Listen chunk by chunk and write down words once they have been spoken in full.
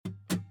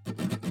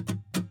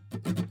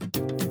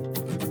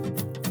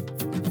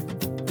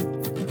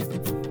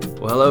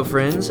Well, hello,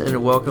 friends,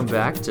 and welcome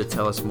back to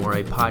Tell Us More,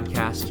 a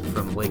podcast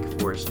from Lake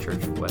Forest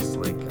Church of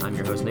Westlake. I'm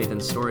your host,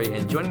 Nathan Story,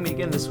 and joining me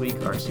again this week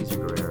are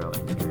Cesar Guerrero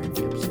and Aron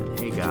Gibson.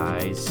 Hey,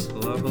 guys.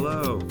 Hello,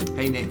 hello.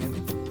 Hey, Nathan.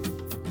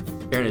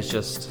 Aron has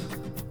just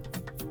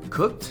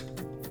cooked,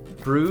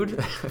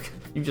 brewed.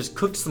 You just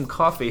cooked some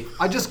coffee.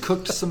 I just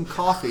cooked some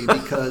coffee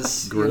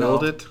because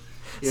Grilled it.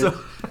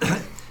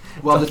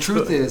 Well, the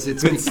truth is,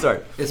 it's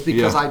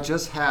because Yeah. I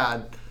just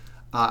had.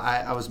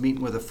 I was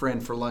meeting with a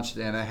friend for lunch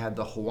today, and I had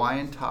the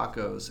Hawaiian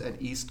tacos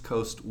at East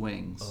Coast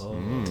Wings. Oh,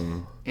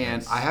 and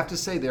nice. I have to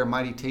say they're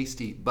mighty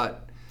tasty,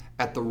 but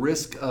at the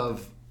risk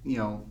of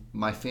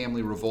my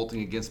family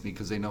revolting against me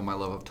because they know my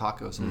love of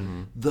tacos,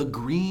 the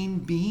green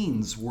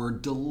beans were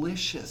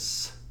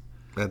delicious.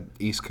 At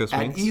East Coast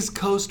Wings? At East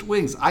Coast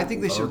Wings. I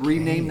think they should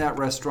rename that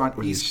restaurant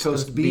East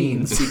Coast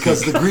Beans. Beans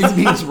because the green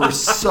beans were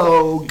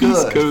so good.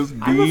 East Coast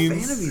Beans. I'm a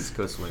fan of East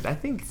Coast Wings. I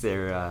think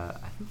they're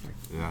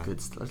Yeah. good.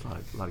 There's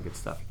a lot of good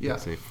stuff. Yeah.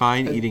 It's a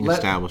fine eating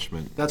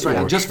establishment. That's right.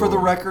 And just for the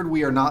record,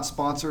 we are not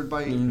sponsored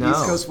by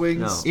East Coast Wings.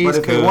 No. But East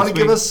if they Coast want to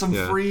give us Wings, some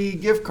yeah. free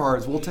gift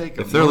cards, we'll take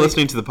them. If they're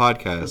listening to the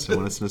podcast and want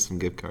to listen to some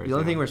gift cards. The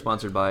only thing we're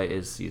sponsored by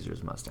is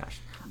Caesar's mustache.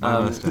 My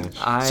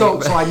mustache.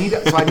 So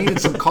I needed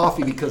some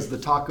coffee because the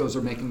tacos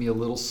are making me a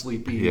little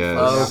sleepy. Yes.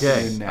 for the Okay.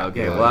 afternoon nap.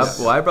 Okay. Yes.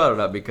 Well, I brought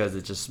it up because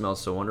it just smells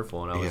so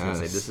wonderful, and I was going to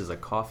say Yes. this is a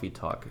coffee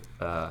talk.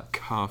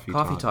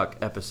 Coffee talk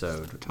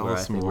episode Tell where I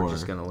us think we're more.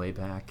 just going to lay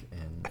back and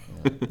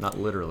not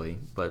literally,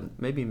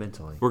 but maybe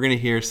mentally. We're going to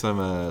hear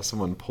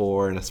someone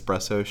pour an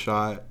espresso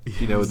shot,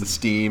 with the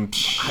steam.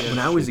 When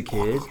I was a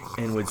kid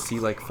and would see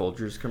like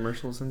Folgers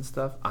commercials and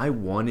stuff, I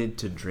wanted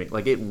to drink.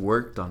 Like it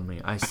worked on me.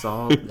 I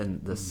saw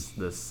and the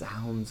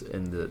sounds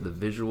and the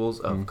visuals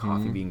of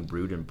coffee being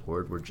brewed and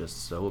poured were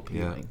just so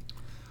appealing.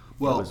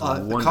 Well, It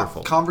was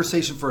wonderful.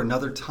 Conversation for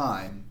another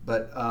time,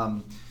 but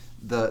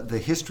the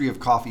history of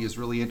coffee is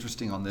really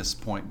interesting on this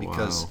point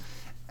because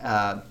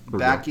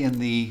back in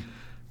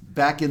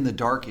the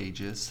Dark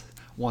Ages,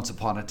 once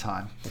upon a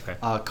time,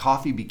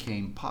 coffee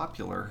became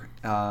popular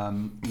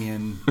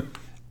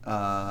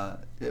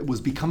it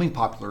was becoming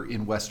popular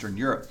in Western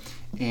Europe,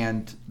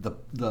 and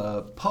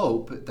the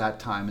Pope at that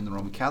time in the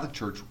Roman Catholic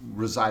Church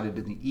resided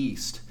in the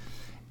East,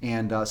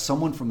 and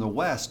someone from the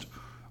West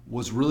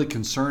was really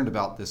concerned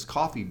about this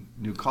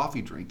new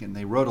coffee drink, and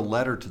they wrote a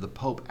letter to the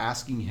Pope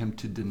asking him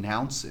to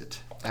denounce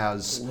it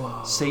as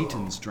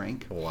Satan's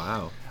drink.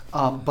 Wow.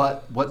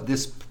 But what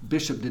this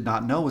bishop did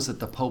not know is that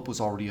the Pope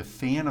was already a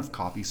fan of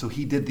coffee, so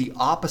he did the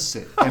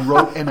opposite and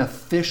wrote an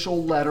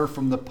official letter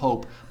from the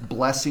Pope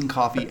blessing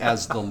coffee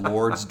as the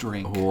Lord's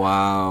drink.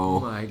 Wow. Oh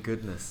my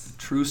goodness.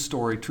 True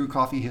story, true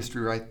coffee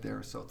history right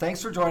there. So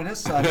thanks for joining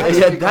us.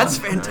 Yeah, that's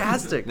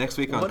fantastic. Next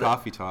week on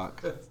Coffee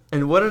Talk.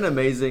 And what an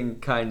amazing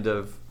kind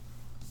of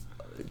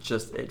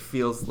it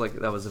feels like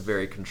that was a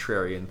very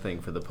contrarian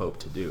thing for the Pope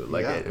to do.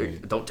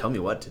 Like, don't tell me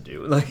what to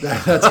do. Like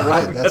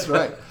That's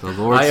right. The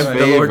Lord's I am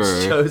favor. the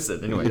Lord's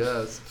chosen. Anyway,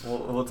 Yes.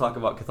 we'll talk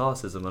about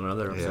Catholicism on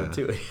another episode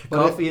too.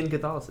 But Coffee and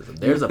Catholicism.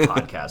 There's a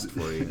podcast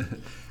for you.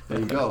 There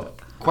you go.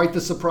 Quite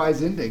the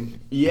surprise ending.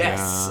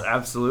 Yes,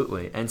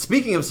 absolutely. And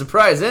speaking of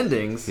surprise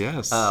endings,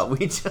 Yes.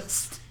 we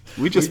just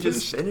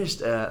finished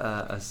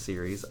a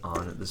series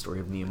on the story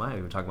of Nehemiah.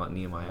 We've been talking about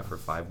Nehemiah for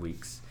 5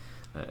 weeks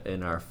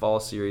in our fall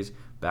series,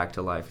 Back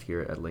to Life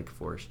here at Lake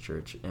Forest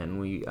Church. And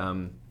we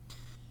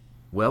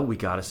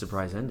got a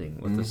surprise ending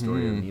with the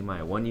story of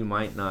Nehemiah. One you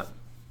might not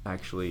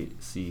actually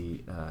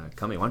see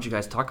coming. Why don't you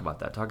guys talk about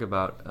that? Talk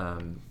about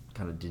kind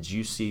of, did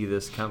you see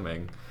this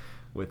coming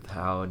with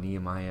how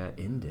Nehemiah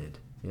ended?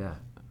 Yeah.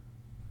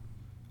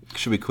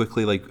 Should we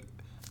quickly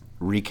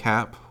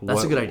recap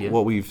That's a good idea.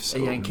 what we've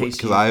in case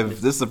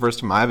because this is the first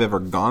time I've ever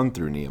gone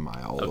through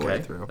Nehemiah all the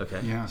way through. Okay.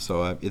 Yeah.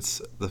 So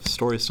the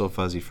story's still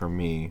fuzzy for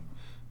me.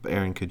 But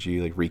Aron, could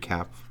you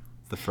recap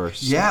the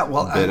first bit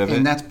of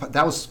it?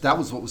 that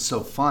was what was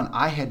so fun.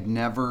 I had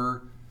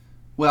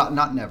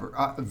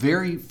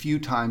very few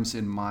times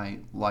in my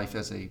life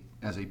as a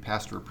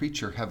pastor or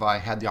preacher have I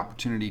had the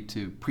opportunity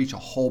to preach a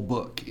whole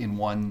book in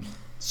one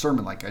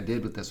sermon like I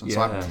did with this one.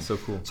 Yeah, so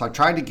cool. So I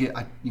tried to get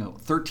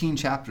 13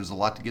 chapters, a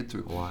lot to get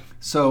through. A lot.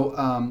 So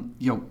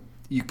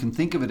you can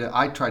think of it.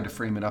 I tried to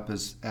frame it up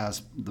as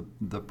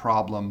the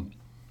problem,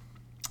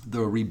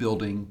 the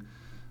rebuilding,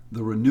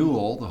 the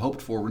renewal, the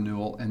hoped-for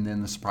renewal, and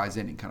then the surprise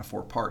ending, kind of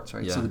 4 parts,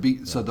 right? Yeah.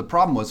 So the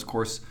problem was, of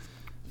course,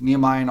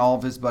 Nehemiah and all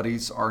of his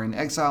buddies are in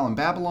exile in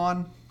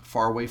Babylon,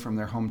 far away from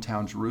their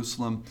hometown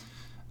Jerusalem,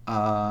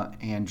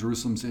 and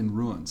Jerusalem's in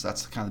ruins.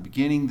 That's kind of the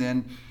beginning.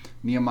 Then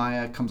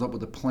Nehemiah comes up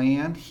with a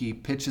plan. He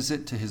pitches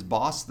it to his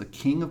boss, the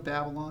king of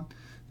Babylon.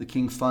 The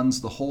king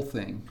funds the whole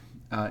thing,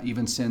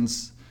 even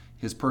sends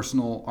his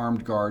personal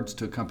armed guards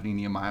to accompany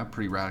Nehemiah,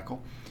 pretty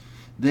radical.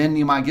 Then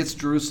Nehemiah gets to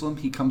Jerusalem.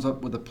 He comes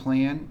up with a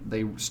plan.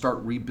 They start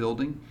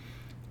rebuilding.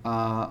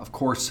 Of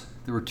course,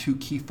 there were 2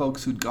 key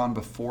folks who'd gone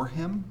before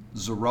him.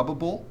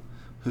 Zerubbabel,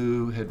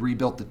 who had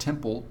rebuilt the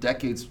temple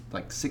decades,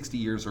 60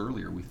 years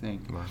earlier, we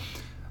think. Wow.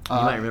 You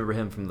might remember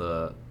him from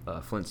the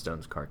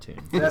Flintstones cartoon.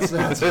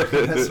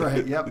 That's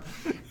right. Yep.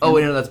 Oh,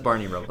 wait, no, that's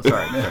Barney Rubble.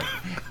 Sorry.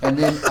 And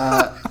then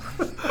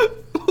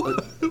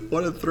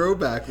What a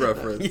throwback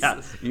reference.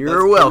 Yeah,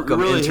 you're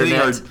welcome,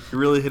 Internet.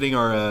 You're really hitting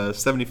our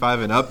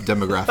 75 and up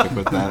demographic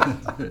with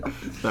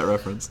that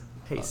reference.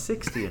 Hey,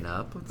 60 and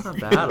up, it's not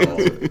bad at all.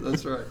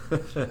 That's right.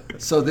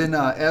 So then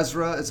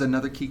Ezra is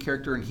another key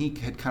character, and he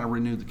had kind of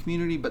renewed the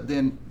community, but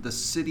then the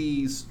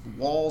city's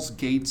walls,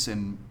 gates,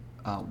 and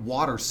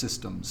water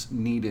systems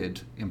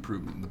needed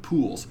improvement, the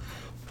pools.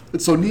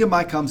 And so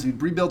Nehemiah comes, he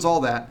rebuilds all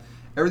that.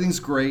 Everything's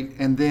great,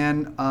 and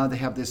then they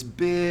have this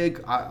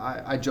big,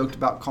 I joked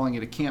about calling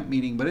it a camp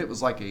meeting, but it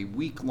was like a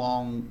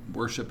week-long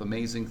worship,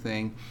 amazing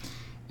thing.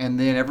 And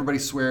then everybody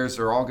swears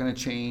they're all going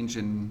to change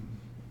and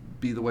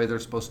be the way they're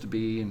supposed to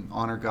be and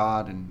honor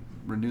God and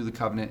renew the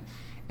covenant.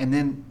 And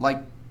then,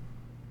 like,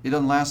 it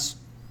doesn't last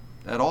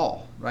at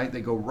all, right?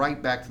 They go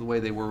right back to the way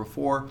they were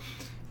before.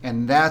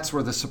 And that's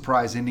where the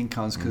surprise ending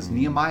comes, because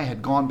Nehemiah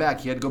had gone back.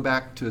 He had to go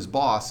back to his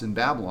boss in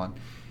Babylon,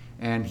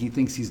 and he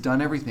thinks he's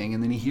done everything.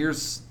 And then he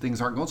hears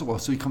things aren't going so well.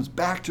 So he comes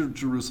back to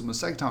Jerusalem the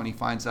second time, and he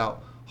finds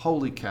out,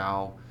 holy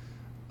cow,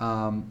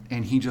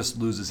 and he just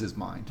loses his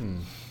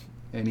mind.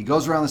 And he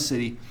goes around the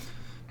city,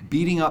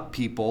 beating up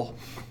people,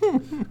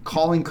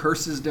 calling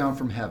curses down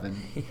from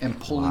heaven, and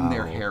pulling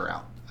their hair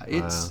out.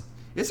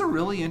 It's a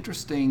really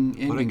interesting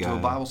ending to a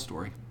Bible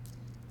story.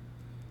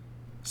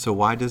 So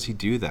why does he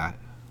do that?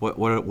 What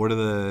are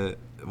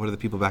the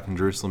people back in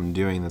Jerusalem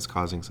doing that's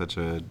causing such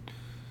a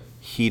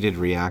heated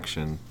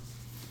reaction?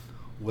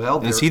 Well,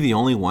 and is he the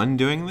only one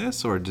doing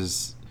this, or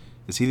is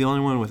he the only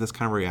one with this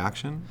kind of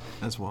reaction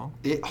as well?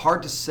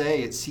 Hard to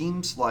say. It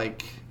seems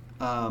like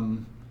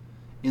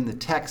in the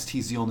text,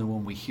 he's the only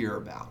one we hear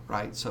about,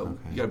 right? So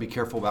you got to be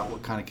careful about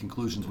what kind of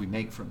conclusions we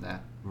make from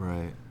that.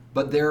 Right.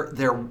 But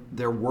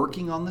they're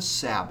working on the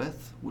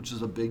Sabbath, which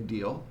is a big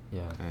deal.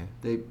 Yeah.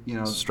 Okay.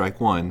 They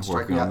strike one.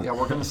 Working on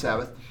the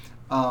Sabbath.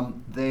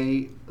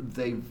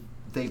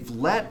 They've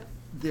let,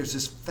 there's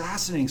this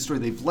fascinating story.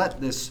 They've let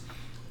this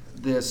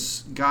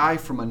guy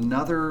from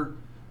another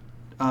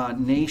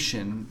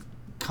nation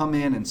come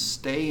in and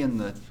stay in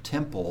the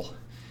temple.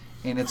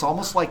 And it's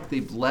almost like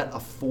they've let a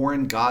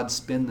foreign god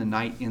spend the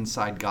night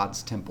inside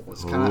God's temple.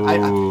 It's kind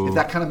of, if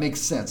that kind of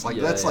makes sense. Like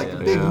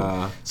big.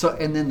 Yeah. So,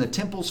 and then the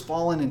temple's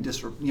fallen and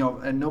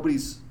and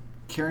nobody's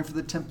caring for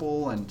the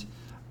temple, and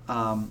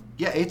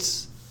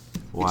it's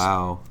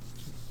wow.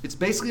 It's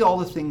basically all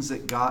the things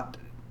that got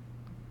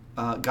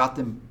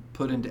them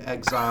put into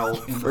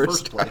exile in the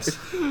first place.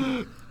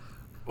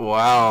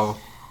 Wow,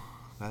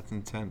 that's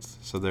intense.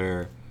 So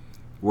they're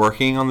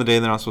working on the day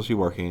they're not supposed to be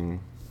working.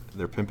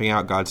 They're pimping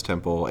out God's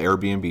temple,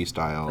 Airbnb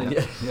style.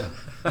 Yeah.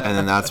 And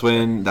then that's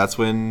when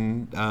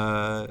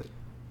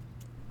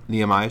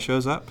Nehemiah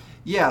shows up.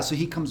 Yeah, so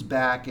he comes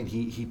back and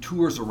he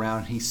tours around.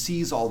 And he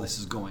sees all this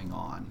is going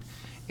on,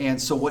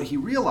 and so what he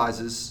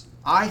realizes,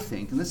 I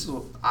think, and this is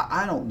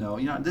I don't know,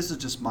 this is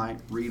just my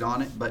read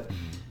on it, but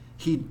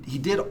he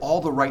did all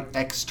the right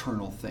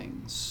external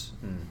things,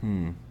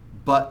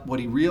 but what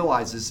he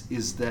realizes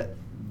is that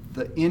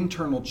the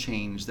internal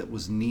change that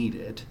was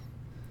needed.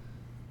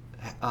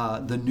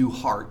 The new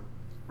heart,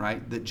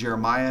 right? That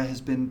Jeremiah has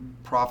been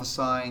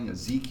prophesying,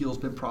 Ezekiel's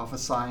been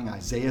prophesying,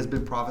 Isaiah's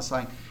been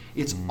prophesying.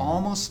 It's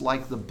almost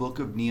like the book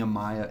of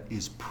Nehemiah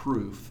is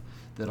proof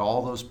that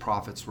all those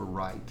prophets were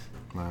right.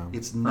 Wow.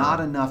 It's not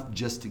enough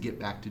just to get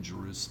back to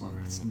Jerusalem.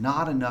 Right. It's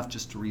not enough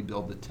just to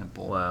rebuild the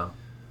temple. Wow.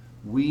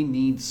 We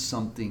need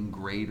something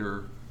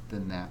greater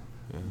than that.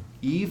 Yeah.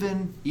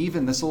 Even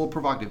this is a little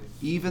provocative,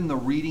 even the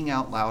reading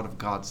out loud of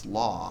God's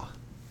law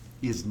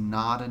is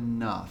not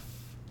enough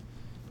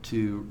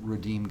to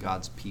redeem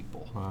God's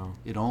people. Wow.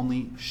 It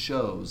only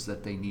shows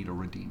that they need a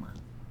redeemer.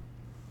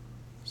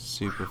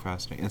 Super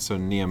fascinating. And so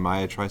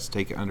Nehemiah tries to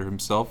take it under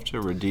himself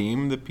to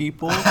redeem the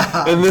people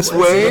in this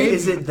way?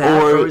 Is it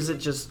that, or is it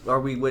just, are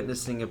we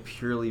witnessing a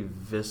purely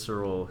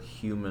visceral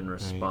human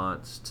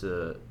response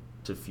to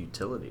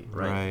futility,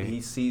 right?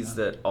 He sees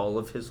that all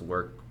of his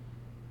work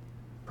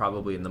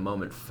probably in the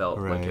moment felt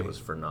like it was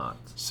for naught.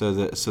 So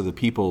the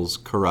people's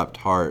corrupt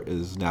heart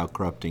is now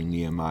corrupting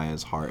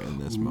Nehemiah's heart in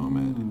this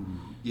moment.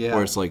 Yeah.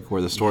 Where it's like,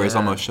 where the story is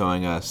almost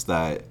showing us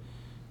that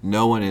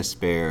no one is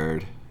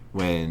spared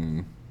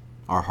when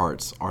our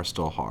hearts are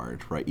still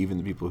hard, right? Even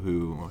the people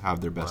who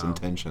have their best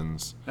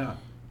intentions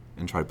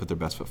and try to put their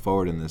best foot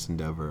forward in this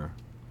endeavor,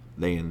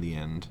 they in the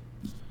end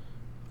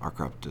are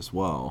corrupt as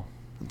well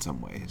in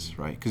some ways,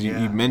 right? Because you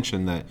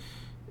mentioned that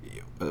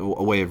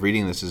a way of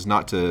reading this is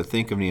not to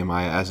think of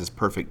Nehemiah as his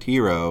perfect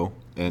hero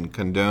and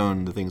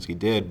condone the things he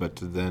did, but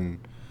to then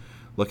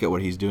look at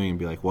what he's doing and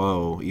be like,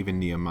 whoa, even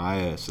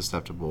Nehemiah is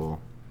susceptible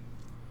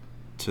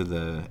to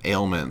the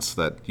ailments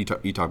that you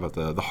talk about,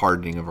 the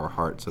hardening of our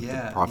hearts that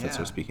the prophets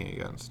are speaking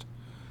against.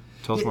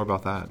 Tell us more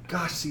about that.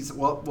 Gosh,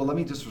 well, let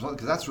me just respond,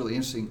 because that's really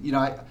interesting.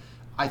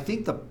 I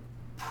think the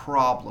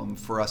problem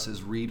for us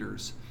as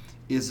readers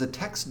is the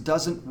text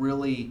doesn't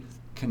really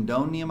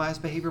condone Nehemiah's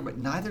behavior, but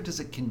neither does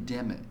it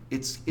condemn it. It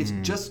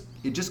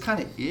just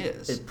kind of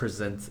is. It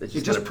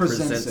just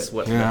presents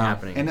what's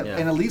happening. And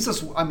it leaves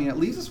us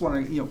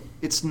wondering,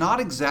 it's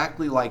not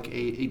exactly like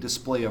a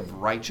display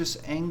of righteous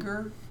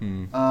anger.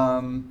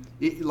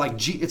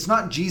 It's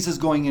not Jesus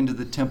going into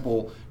the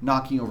temple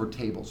knocking over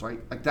tables, right?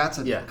 Like that's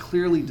a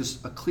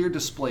clear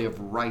display of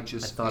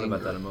righteous anger. I thought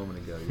about that a moment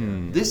ago.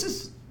 Yeah.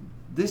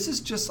 This is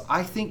just,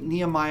 I think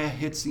Nehemiah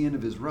hits the end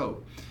of his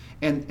rope.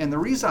 And the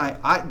reason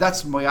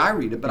that's the way I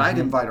read it, but I'd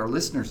invite our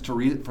listeners to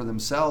read it for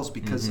themselves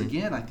because,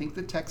 again, I think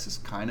the text is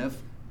kind of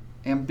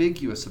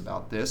ambiguous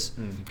about this.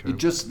 It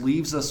just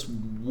leaves us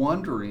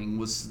wondering,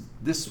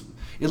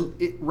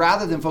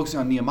 rather than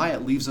focusing on Nehemiah,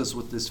 it leaves us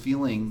with this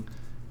feeling,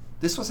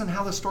 this wasn't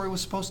how the story was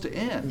supposed to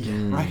end,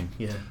 right?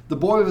 Yeah. The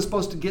boy was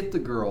supposed to get the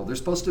girl. There's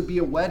supposed to be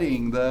a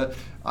wedding.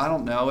 This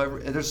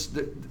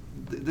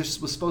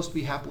was supposed to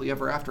be happily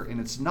ever after, and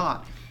it's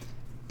not.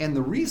 And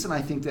the reason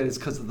I think that is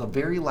because of the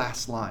very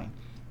last line.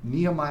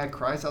 Nehemiah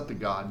cries out to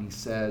God and he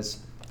says,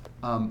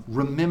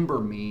 remember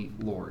me,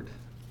 Lord.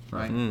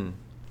 Right?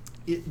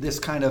 This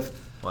kind of,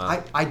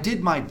 wow. I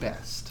did my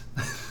best.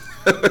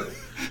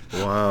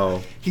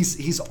 Wow.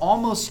 He's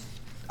almost,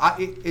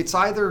 it's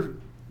either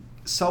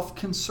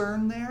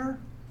self-concern there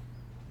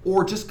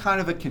or just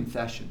kind of a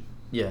confession.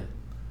 Yeah,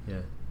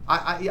 yeah.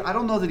 I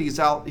don't know that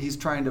he's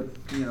trying to,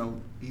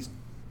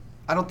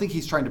 I don't think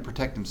he's trying to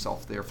protect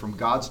himself there from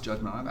God's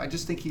judgment. I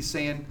just think he's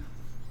saying,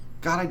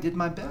 God, I did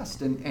my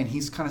best. And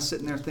he's kind of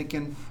sitting there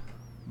thinking,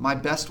 my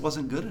best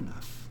wasn't good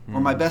enough. Or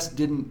my best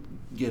didn't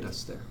get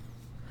us there.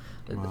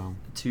 Wow.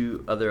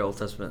 Two other Old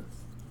Testament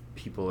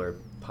people are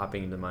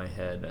popping into my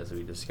head as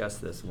we discuss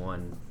this.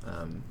 One,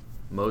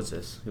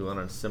 Moses, who went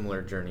on a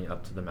similar journey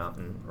up to the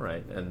mountain,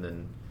 right? And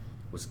then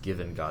was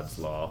given God's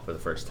law for the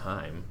first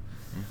time.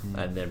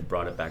 And then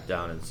brought it back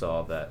down and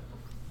saw that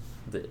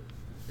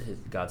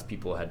God's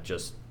people had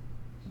just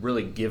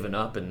really given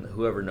up, and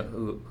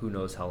who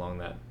knows how long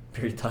that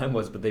period of time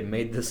was, but they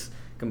made this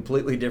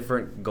completely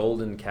different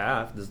golden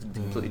calf, this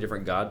completely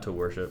different God to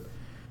worship,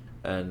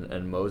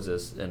 and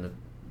Moses, and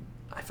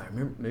if I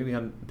remember, maybe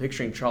I'm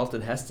picturing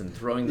Charlton Heston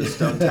throwing the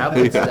stone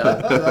tablets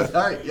down. That's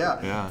right,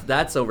 yeah.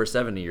 That's over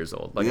 70 years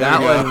old. Like that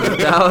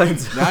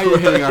one's now you're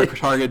hitting our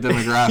target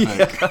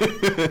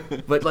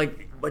demographic.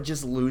 But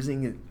just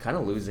losing it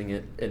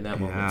in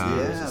that moment too.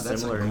 Yeah,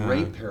 that's a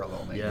great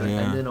parallel. Yeah.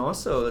 And then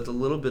also it's a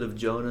little bit of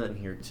Jonah in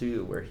here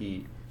too, where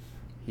he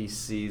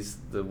sees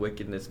the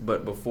wickedness,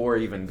 but before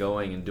even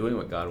going and doing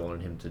what God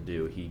wanted him to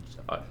do, he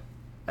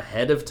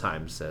ahead of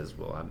time says,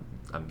 "Well,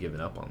 I'm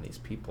giving up on these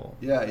people."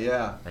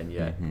 Yeah. And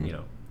yet,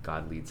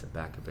 God leads him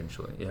back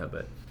eventually. Yeah,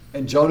 but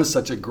and Jonah's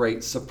such a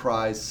great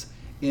surprise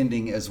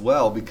ending as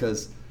well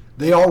because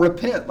they all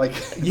repent.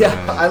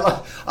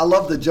 I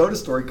love the Jonah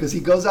story because he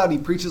goes out and he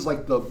preaches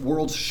like the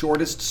world's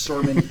shortest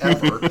sermon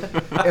ever,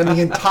 and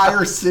the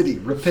entire city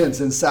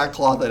repents in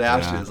sackcloth and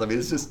ashes. Yeah. I mean,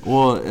 it's just.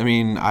 Well, I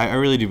mean, I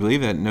really do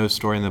believe that no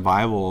story in the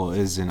Bible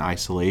is in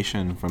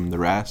isolation from the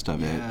rest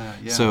of it.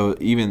 Yeah. So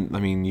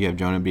even, you have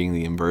Jonah being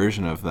the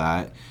inversion of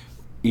that.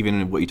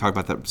 Even what you talk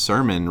about that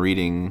sermon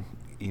reading,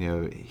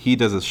 he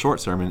does a short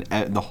sermon,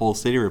 the whole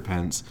city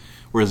repents.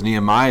 Whereas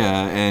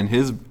Nehemiah and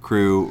his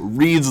crew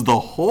reads the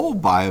whole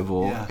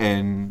Bible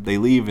and they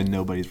leave and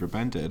nobody's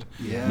repented.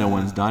 Yeah. No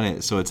one's done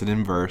it. So it's an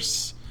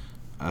inverse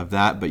of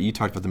that. But you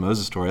talked about the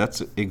Moses story.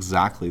 That's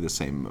exactly the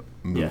same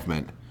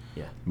movement.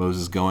 Yeah.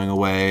 Moses going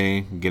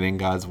away, getting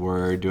God's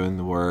word, doing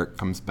the work,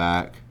 comes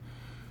back.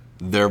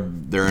 They're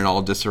in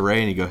all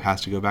disarray and he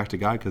has to go back to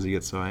God because he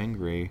gets so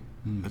angry.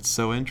 It's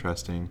so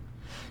interesting.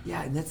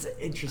 Yeah, and that's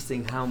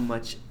interesting how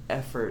much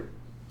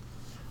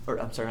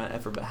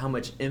how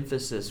much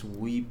emphasis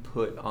we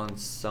put on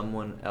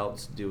someone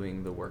else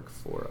doing the work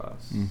for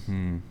us.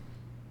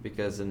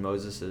 Because in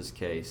Moses'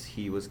 case,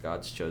 he was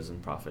God's chosen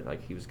prophet,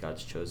 he was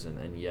God's chosen,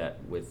 and yet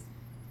with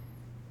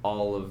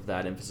all of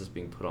that emphasis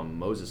being put on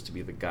Moses to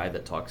be the guy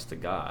that talks to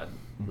God,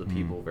 the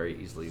people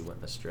very easily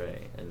went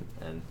astray.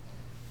 And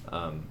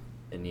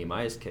in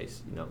Nehemiah's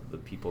case, the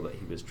people that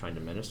he was trying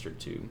to minister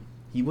to,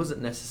 he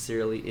wasn't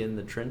necessarily in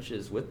the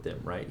trenches with them,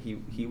 right?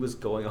 He was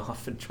going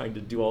off and trying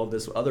to do all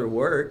this other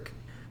work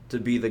to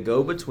be the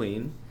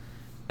go-between,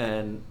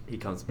 and he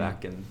comes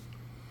back and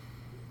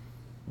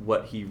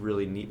what he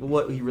really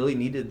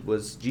needed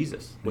was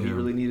Jesus. What he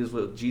really needed is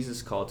what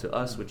Jesus called to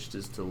us, which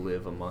is to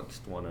live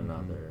amongst one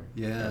another.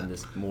 Yeah. And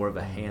this more of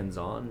a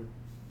hands-on.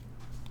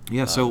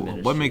 Yeah. So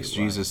what makes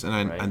Jesus?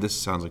 And this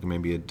sounds like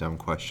maybe a dumb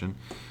question,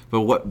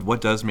 but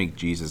what does make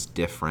Jesus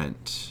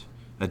different?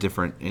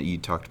 You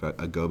talked about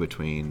a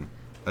go-between.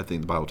 I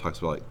think the Bible talks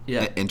about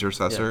an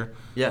intercessor.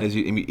 Yeah.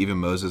 Even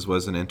Moses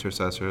was an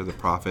intercessor. The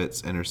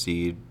prophets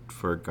intercede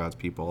for God's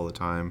people all the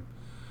time,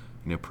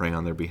 praying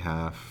on their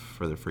behalf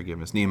for their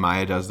forgiveness.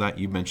 Nehemiah does that.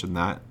 You mentioned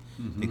that,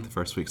 I think, the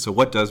first week. So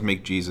what does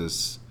make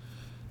Jesus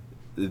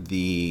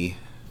the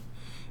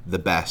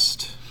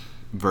best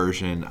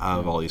version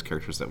of all these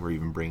characters that we're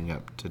even bringing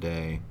up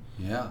today?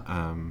 Yeah.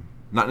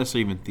 Not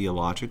necessarily even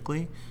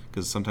theologically,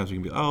 because sometimes we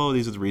can be,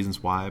 these are the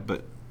reasons why,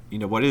 but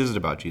what is it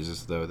about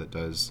Jesus though that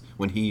does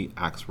when he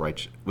acts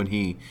righteous, when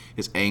he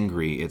is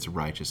angry, it's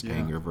righteous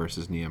anger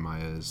versus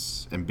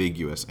Nehemiah's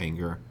ambiguous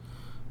anger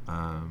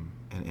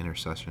and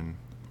intercession?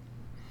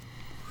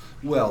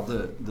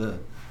 Well,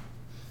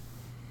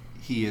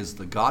 he is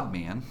the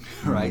God-man,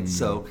 right?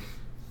 So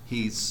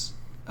he's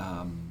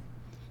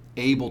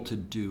able to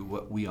do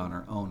what we on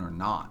our own are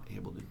not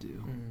able to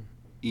do,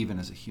 even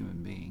as a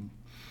human being.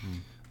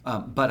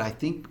 But I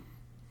think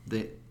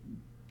that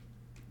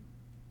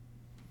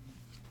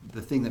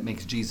the thing that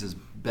makes Jesus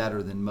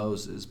better than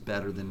Moses,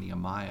 better than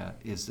Nehemiah,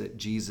 is that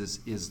Jesus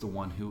is the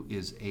one who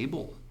is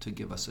able to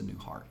give us a new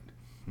heart.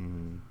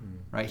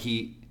 Right?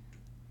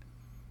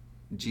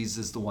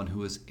 Jesus is the one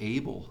who is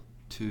able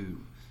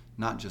to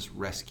not just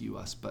rescue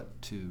us,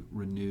 but to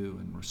renew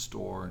and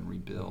restore and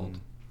rebuild.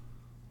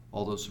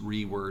 All those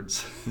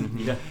words.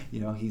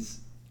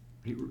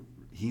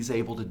 He's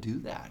able to do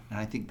that, and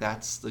I think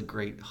that's the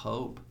great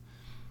hope.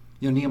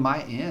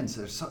 Nehemiah ends.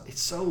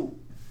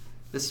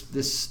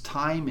 This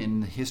time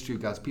in the history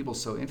of God's people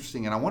is so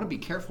interesting, and I want to be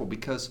careful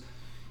because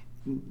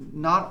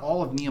not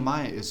all of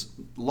Nehemiah is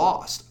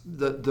lost.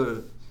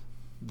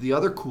 The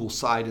other cool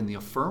side in the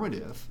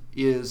affirmative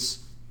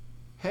is,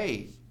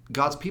 hey,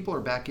 God's people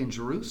are back in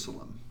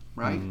Jerusalem,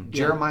 right?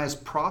 Jeremiah's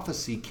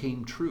prophecy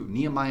came true.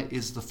 Nehemiah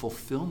is the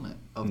fulfillment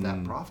of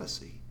that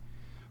prophecy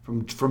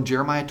from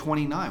Jeremiah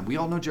 29. We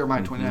all know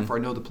Jeremiah 29, for I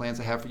know the plans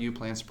I have for you,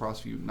 plans to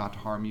prosper you, not to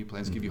harm you,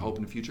 plans to give you hope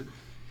in the future.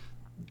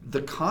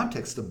 The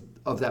context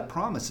of that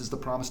promise is the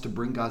promise to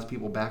bring God's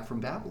people back from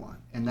Babylon.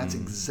 And that's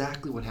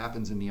exactly what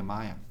happens in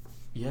Nehemiah.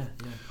 Yeah.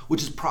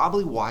 Which is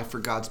probably why for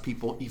God's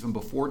people, even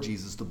before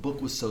Jesus, the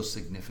book was so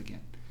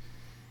significant.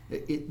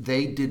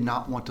 They did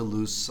not want to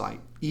lose sight.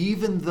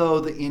 Even though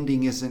the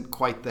ending isn't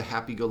quite the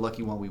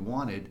happy-go-lucky one we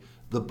wanted,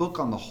 the book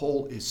on the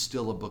whole is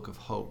still a book of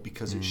hope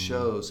because it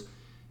shows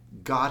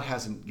God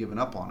hasn't given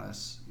up on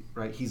us,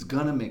 right? He's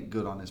going to make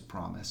good on his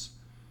promise.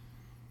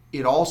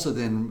 It also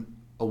then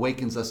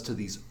awakens us to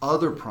these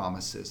other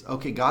promises.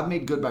 Okay, God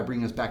made good by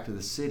bringing us back to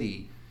the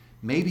city.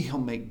 Maybe he'll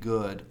make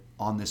good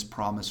on this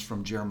promise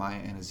from Jeremiah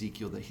and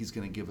Ezekiel that he's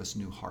going to give us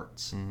new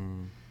hearts.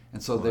 And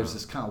so there's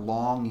this kind of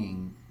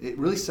longing. It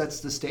really sets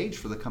the stage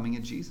for the coming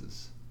of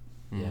Jesus.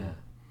 Yeah.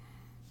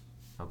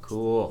 How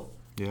cool.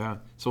 Yeah.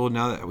 So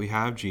now that we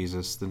have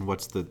Jesus, then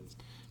what's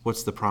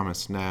the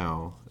promise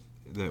now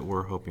that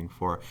we're hoping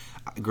for?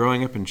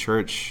 Growing up in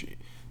church,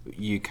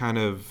 you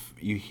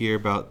hear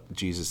about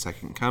Jesus'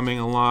 second coming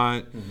a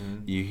lot.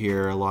 You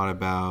hear a lot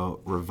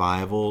about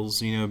revivals,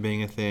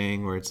 being a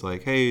thing where it's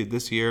like, hey,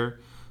 this year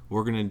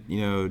we're going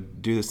to,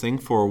 do this thing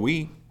for a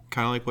week,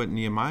 kind of like what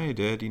Nehemiah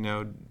did,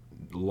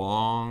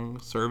 long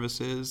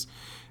services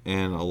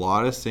and a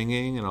lot of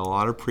singing and a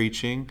lot of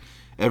preaching.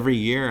 Every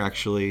year,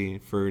 actually,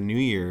 for New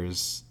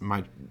Year's,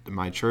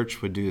 my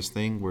church would do this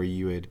thing where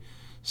you would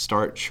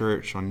start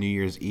church on New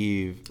Year's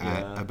Eve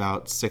at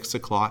about 6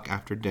 o'clock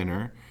after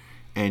dinner,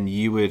 and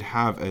you would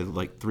have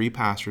 3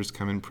 pastors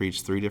come and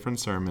preach 3 different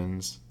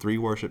sermons, 3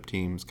 worship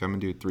teams come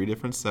and do 3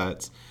 different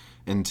sets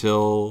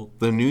until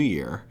the New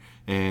Year,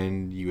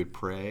 and you would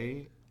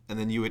pray. And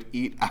then you would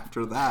eat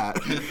after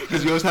that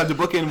because you always had to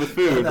book in with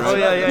food, right? Oh,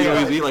 yeah. You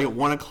always eat at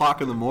 1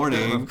 o'clock in the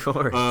morning. Of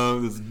course.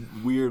 This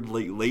weird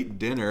late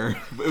dinner.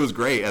 It was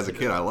great as a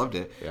kid. I loved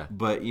it. Yeah.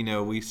 But,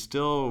 we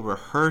still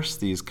rehearse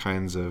these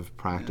kinds of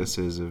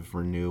practices of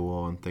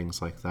renewal and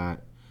things like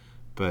that.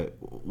 But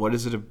what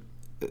is it?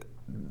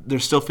 There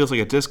still feels like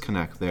a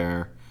disconnect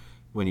there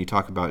when you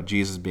talk about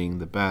Jesus being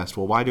the best.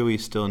 Well, why do we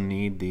still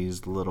need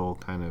these little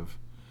kind of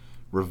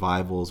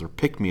revivals or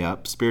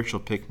pick-me-ups, spiritual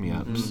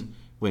pick-me-ups?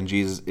 When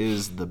Jesus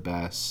is the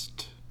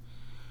best,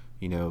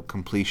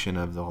 completion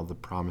of all the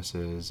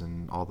promises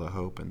and all the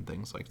hope and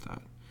things like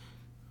that.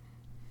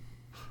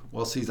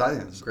 Well, see, I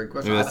think that's a great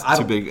question. Maybe that's I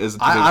too big.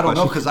 I don't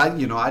know because I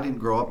didn't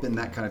grow up in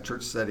that kind of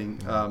church setting.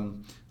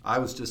 I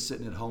was just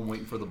sitting at home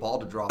waiting for the ball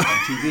to drop on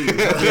TV.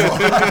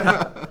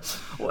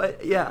 Well,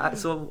 yeah.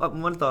 So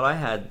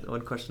one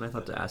question I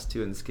thought to ask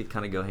too, and this could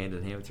kind of go hand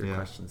in hand with your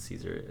question,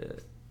 Caesar.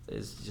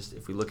 Is just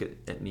if we look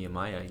at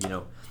Nehemiah,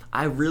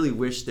 I really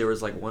wish there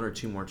was 1 or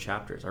 2 more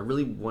chapters. I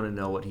really want to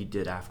know what he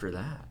did after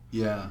that.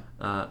 Yeah.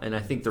 And I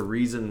think the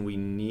reason we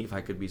need, if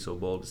I could be so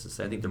bold as to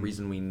say, I think the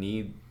reason we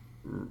need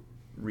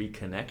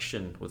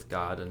reconnection with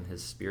God and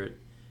his Spirit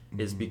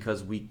is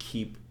because we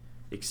keep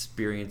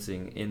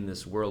experiencing in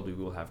this world, we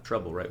will have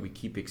trouble, right? We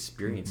keep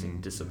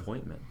experiencing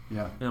disappointment.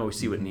 Yeah. We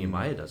see what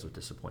Nehemiah does with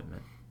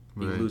disappointment.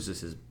 He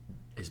loses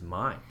his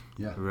mind.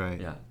 Yeah.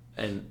 Right. Yeah.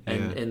 And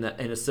in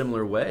a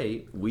similar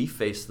way, we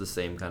face the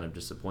same kind of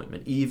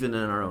disappointment, even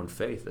in our own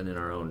faith and in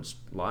our own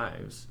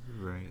lives.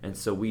 Right. And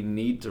so we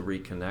need to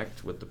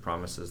reconnect with the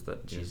promises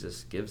that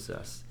Jesus gives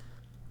us,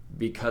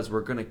 because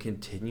we're going to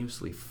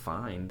continuously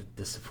find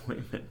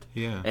disappointment.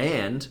 Yeah.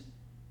 And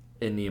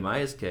in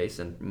Nehemiah's case,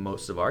 and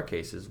most of our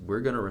cases,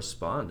 we're going to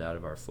respond out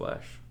of our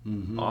flesh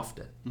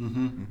often.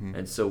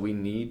 And so we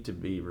need to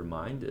be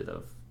reminded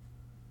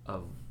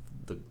of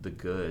the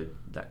good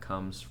that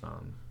comes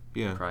from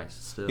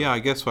Christ still. Yeah, I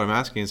guess what I'm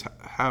asking is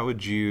how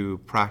would you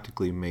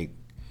practically make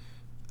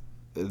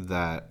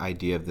that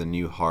idea of the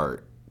new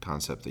heart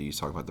concept that you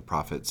talk about the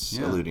prophets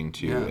alluding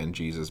to, and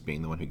Jesus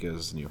being the one who gives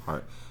us a new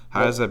heart.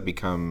 How does that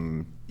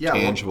become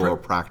tangible or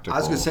practical? I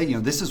was going to say,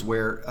 this is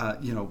where,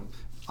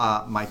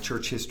 my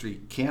church history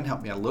can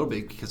help me out a little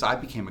bit, because I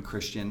became a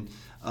Christian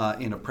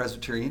in a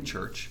Presbyterian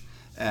church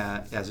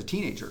as a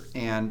teenager.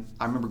 And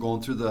I remember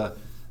going through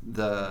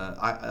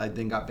I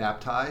then got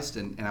baptized,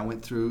 and I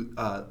went through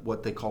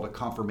what they called a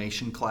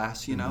confirmation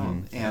class, and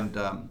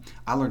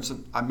I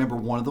learned I remember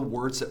one of the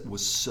words that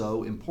was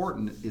so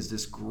important is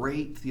this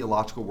great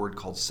theological word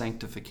called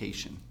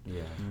sanctification.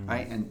 Yeah.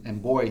 Right?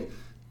 And boy,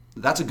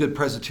 that's a good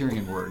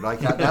Presbyterian word.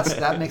 Like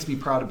that makes me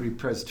proud to be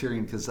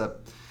Presbyterian, because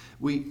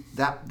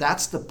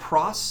that's the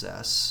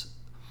process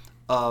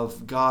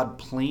of God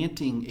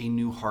planting a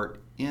new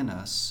heart in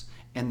us,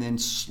 and then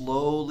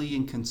slowly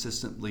and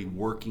consistently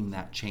working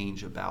that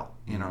change about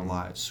in our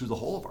lives through the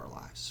whole of our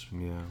lives.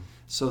 Yeah.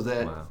 So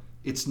that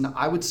it's not,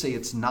 I would say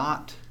it's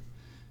not,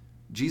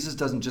 Jesus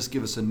doesn't just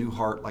give us a new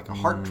heart like a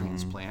heart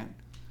transplant,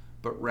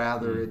 but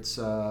rather it's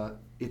a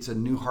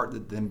new heart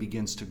that then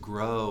begins to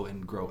grow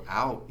and grow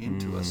out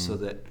into us, so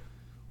that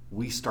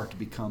we start to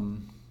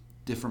become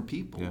different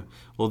people. Yeah.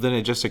 Well, then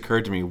it just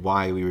occurred to me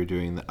why we were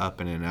doing the up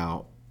and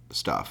out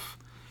stuff.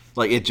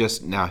 Like, it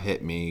just now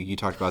hit me. You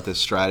talked about this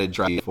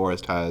strategy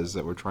Forrest has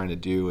that we're trying to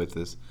do with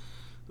this,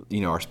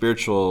 our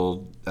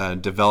spiritual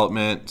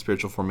development,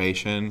 spiritual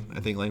formation,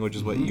 I think language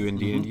is what you and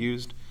Dean had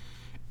used.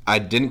 I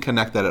didn't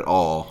connect that at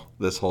all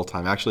this whole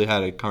time. I actually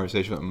had a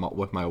conversation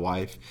with my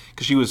wife,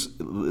 because she was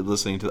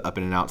listening to the up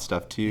and out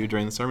stuff too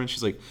during the sermon.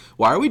 She's like,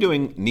 why are we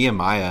doing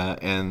Nehemiah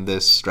and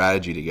this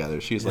strategy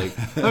together? She's like,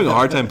 I'm having a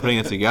hard time putting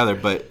it together,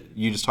 but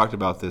you just talked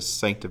about this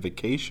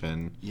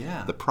sanctification,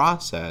 the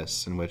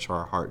process in which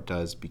our heart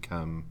does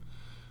become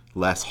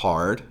less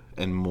hard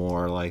and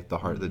more like the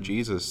heart that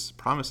Jesus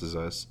promises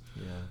us.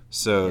 Yeah.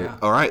 So,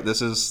 all right,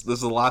 this is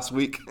the last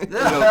week. Hey,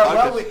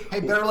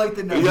 better late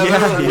than never.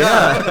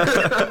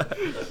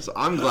 So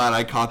I'm glad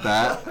I caught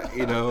that,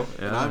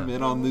 and I'm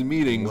in on the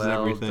meetings and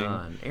everything.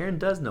 Done. Aaron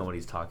does know what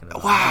he's talking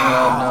about.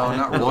 Wow. No,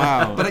 not really.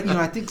 Wow. But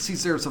I think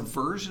there's a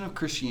version of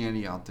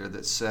Christianity out there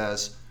that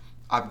says,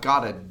 I've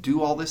got to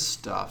do all this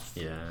stuff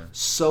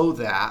so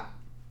that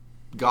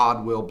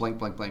God will blank,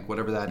 blank, blank,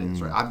 whatever that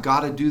is, right? I've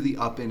got to do the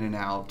up in and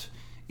out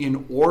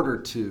in order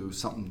to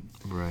something.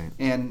 Right.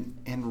 And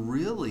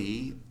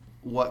really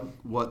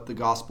what the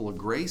gospel of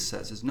grace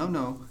says is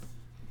no,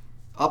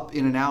 up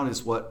in and out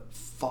is what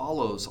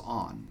follows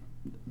on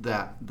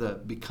that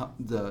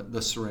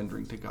the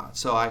surrendering to God.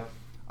 So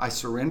I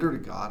surrender to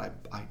God.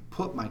 I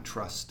put my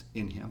trust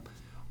in him.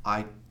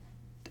 I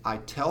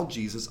tell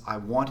Jesus I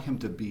want him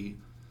to be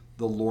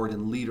the Lord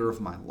and leader of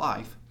my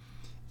life.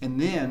 And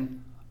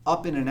then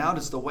up in and out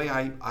is the way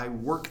I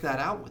work that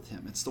out with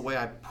him. It's the way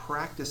I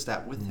practice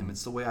that with him.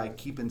 It's the way I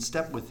keep in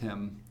step with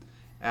him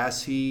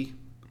as he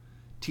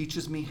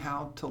teaches me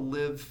how to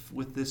live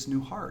with this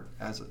new heart,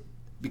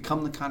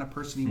 become the kind of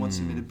person he wants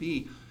me to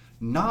be,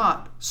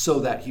 not so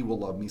that he will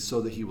love me,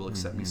 so that he will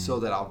accept me, so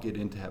that I'll get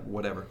into heaven,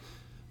 whatever,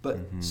 but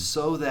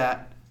so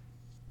that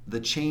the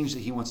change that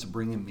he wants to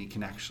bring in me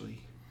can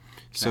actually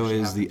So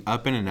is happen. the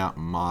up and out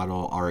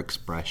model our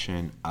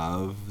expression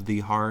of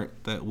the heart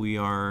that we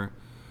are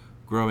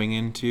growing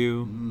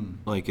into?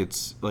 Like,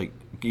 it's like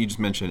you just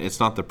mentioned, it's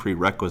not the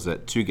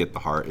prerequisite to get the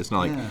heart. It's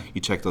not like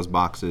you check those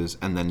boxes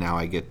and then now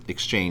I get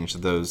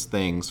exchanged those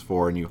things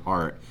for a new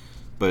heart,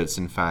 but it's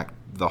in fact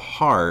the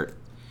heart,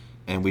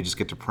 and we just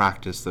get to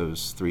practice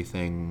those three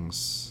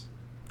things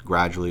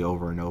gradually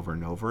over and over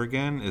and over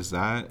again. Is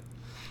that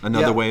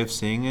another way of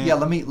seeing it? Yeah,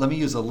 let me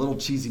use a little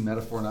cheesy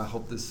metaphor, and I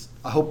hope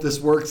this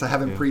works. I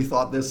haven't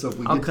pre-thought this, so if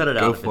we I'll cut it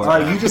out. All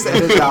right, you just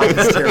edit it out.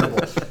 It's terrible.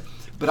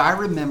 But I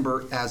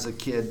remember as a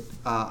kid,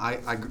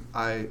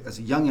 as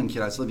a young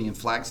kid, I was living in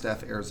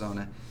Flagstaff,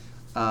 Arizona,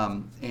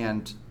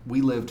 and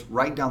we lived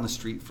right down the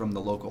street from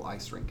the local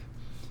ice rink.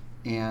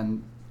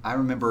 And I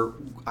remember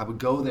I would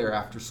go there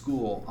after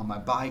school on my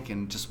bike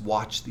and just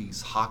watch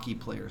these hockey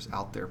players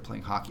out there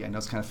playing hockey. I know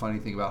it's kind of funny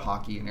to think about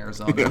hockey in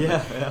Arizona.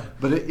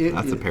 But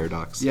that's a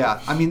paradox. Yeah,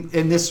 I mean,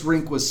 and this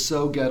rink was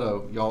so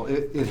ghetto, y'all.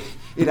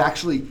 It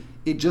actually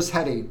just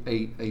had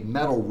a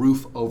metal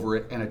roof over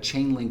it and a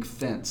chain link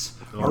fence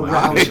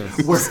around it,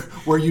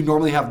 where you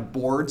normally have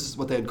boards,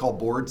 what they had called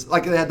boards.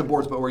 Like they had the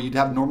boards, but where you'd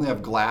normally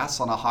have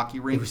glass on a hockey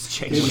rink. It was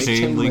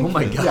chain link. Oh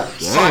my God!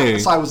 Yeah.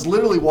 So I was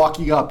literally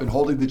walking up and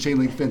holding the chain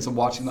link fence and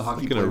watching the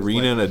hockey. Like an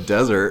arena in a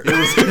desert.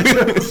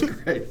 It was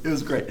great. It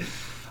was great.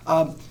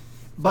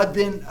 But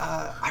then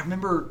I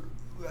remember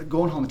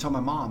going home and telling my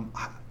mom,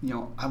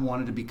 I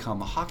wanted to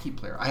become a hockey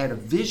player. I had a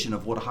vision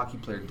of what a hockey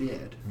player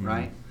did,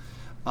 right?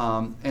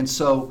 And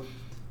so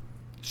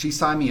she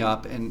signed me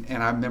up, and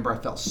I remember I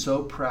felt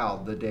so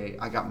proud the day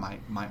I got my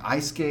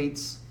ice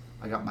skates,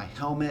 I got my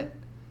helmet,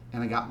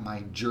 and I got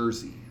my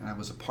jersey. And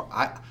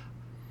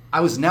I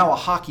was now a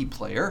hockey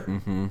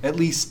player, at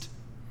least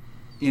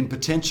in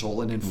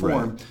potential and in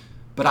form, right.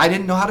 But I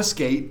didn't know how to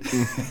skate.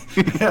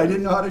 I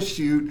didn't know how to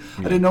shoot.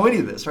 I didn't know any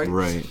of this, right?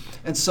 Right.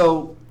 And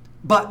so,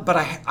 but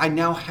I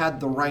now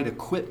had the right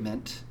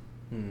equipment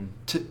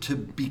to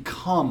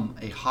become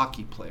a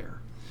hockey player.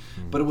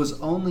 But it was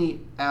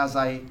only as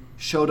I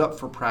showed up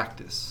for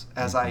practice,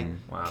 as I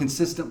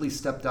consistently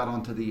stepped out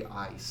onto the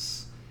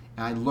ice,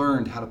 and I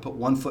learned how to put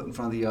one foot in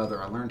front of the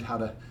other. I learned how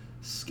to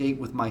skate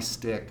with my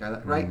stick,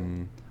 right?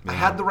 I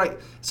had the right.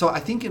 So I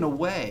think in a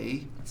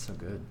way, that's so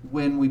good.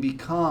 When we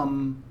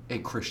become a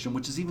Christian,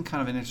 which is even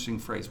kind of an interesting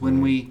phrase,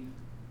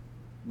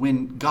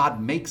 when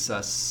God makes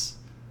us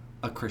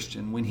a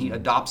Christian, when He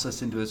adopts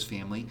us into His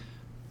family,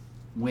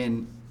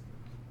 when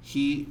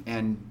He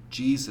and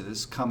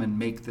Jesus come and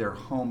make their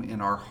home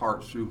in our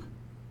heart through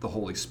the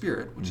Holy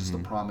Spirit, which is the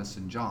promise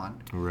in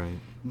John. Right.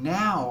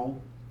 Now,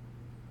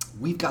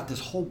 we've got this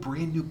whole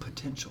brand new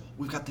potential.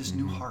 We've got this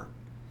new heart.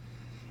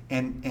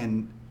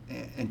 And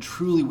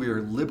truly we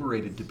are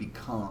liberated to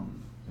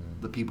become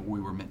the people we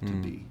were meant to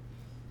be.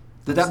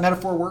 Did that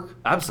metaphor work?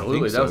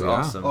 Absolutely. That was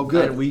awesome. Oh,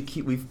 good. And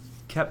we've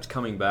kept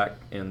coming back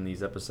in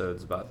these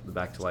episodes about the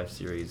Back to Life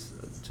series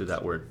to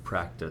that word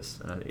practice.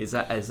 Is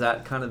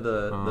that kind of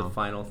the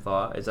final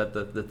thought? Is that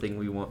the thing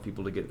we want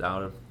people to get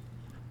out of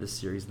this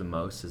series the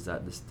most? Is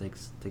that this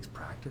takes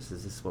practice?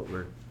 Is this what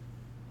we're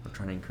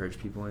trying to encourage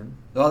people in?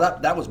 Well,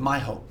 that was my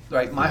hope,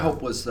 right? My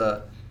hope was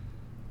a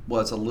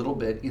little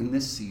bit in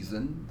this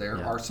season.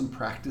 There are some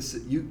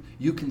practices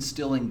you can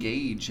still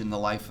engage in the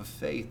life of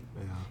faith,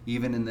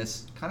 even in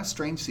this kind of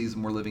strange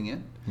season we're living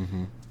in,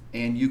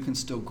 and you can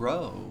still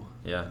grow.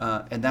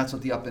 And that's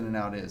what the up in and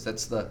out is.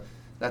 That's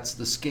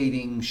the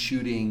skating,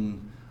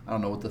 shooting. I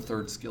don't know what the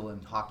third skill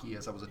in hockey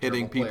is. I was a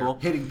terrible player.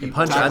 Hitting people.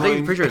 Punching. I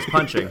think pretty sure it's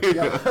punching.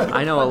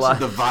 I know a lot.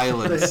 The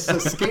violence.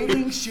 The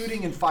skating,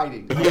 shooting, and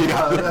fighting.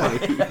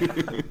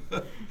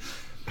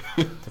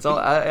 That's all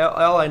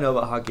I know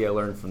about hockey. I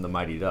learned from the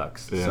Mighty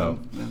Ducks. Yeah. So,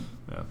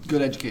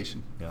 good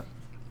education. Yeah.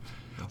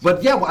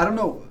 But I don't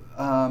know.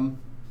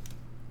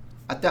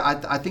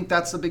 I think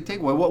that's the big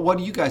takeaway. What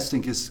do you guys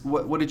think is?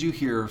 What did you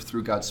hear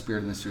through God's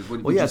Spirit in this series?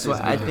 So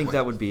I think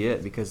that would be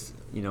it, because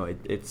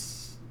it's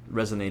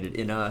resonated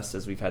in us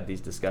as we've had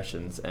these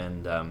discussions,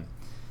 and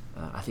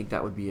I think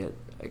that would be it.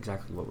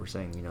 Exactly what we're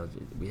saying.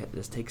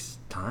 This takes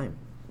time,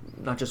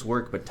 not just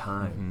work, but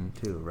time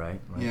too, right?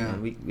 Yeah.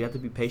 And we have to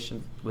be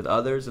patient with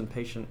others and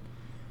patient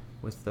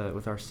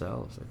with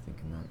ourselves. I think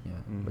in that.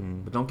 Yeah.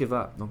 But don't give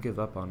up. Don't give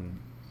up on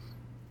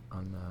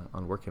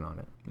working on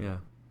it. Yeah.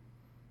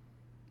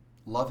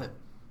 Love it.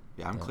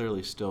 Yeah, I'm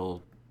clearly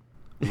still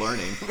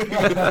learning.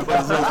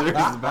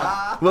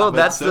 Well,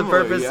 that's the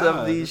purpose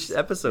of these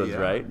episodes,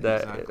 right?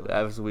 That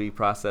as we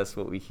process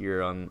what we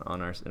hear in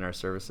our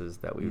services,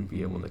 that we would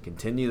be able to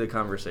continue the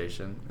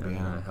conversation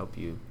and help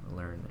you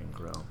learn and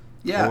grow.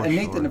 Yeah, and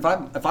Nathan, if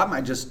I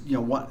might just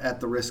at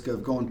the risk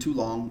of going too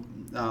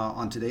long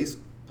on today's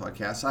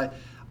podcast,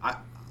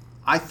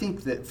 I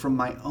think that from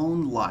my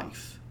own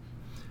life,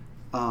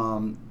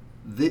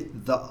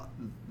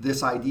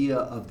 this idea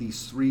of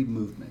these three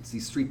movements,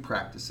 these three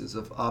practices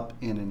of up,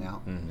 in, and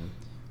out,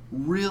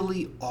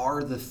 really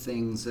are the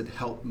things that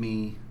help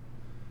me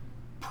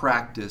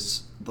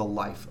practice the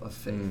life of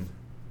faith.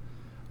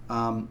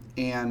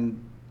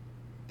 And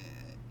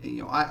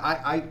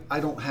I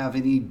don't have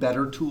any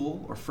better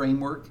tool or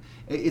framework.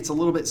 It's a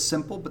little bit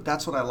simple, but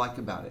that's what I like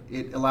about it.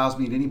 It allows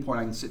me at any point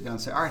I can sit down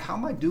and say, all right, how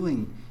am I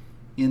doing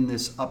in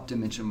this up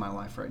dimension of my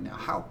life right now?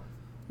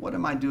 What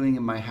am I doing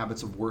in my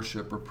habits of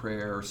worship or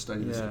prayer or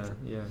study the scripture?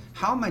 Yeah.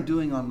 How am I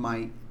doing on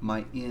my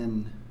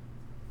in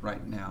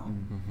right now?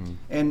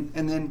 And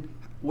then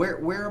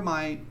where am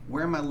I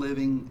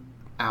living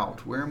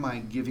out? Where am I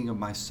giving of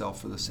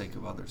myself for the sake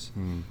of others?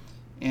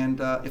 And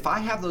if I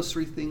have those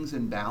three things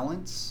in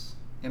balance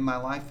in my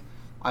life,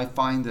 I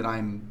find that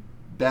I'm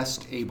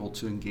best able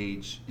to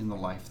engage in the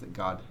life that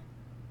God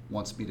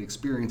wants me to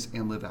experience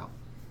and live out.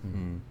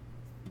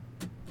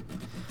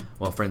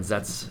 Well, friends,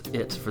 that's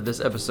it for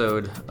this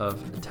episode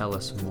of Tell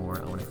Us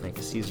More. I want to thank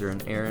Caesar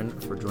and Aron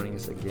for joining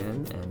us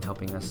again and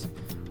helping us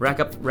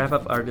wrap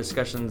up our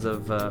discussions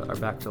of our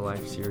Back to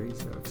Life series.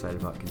 So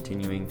excited about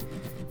continuing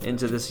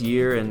into this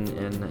year and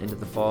into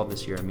the fall of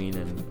this year,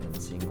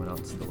 and seeing what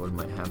else the Lord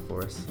might have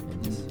for us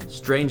in this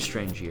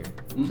strange year.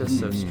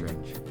 Just so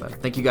strange.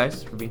 But thank you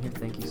guys for being here.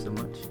 Thank you so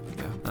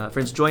much.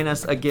 Friends, join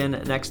us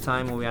again next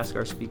time when we ask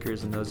our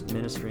speakers and those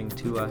ministering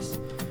to us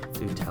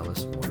to tell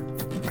us more.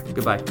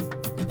 Goodbye.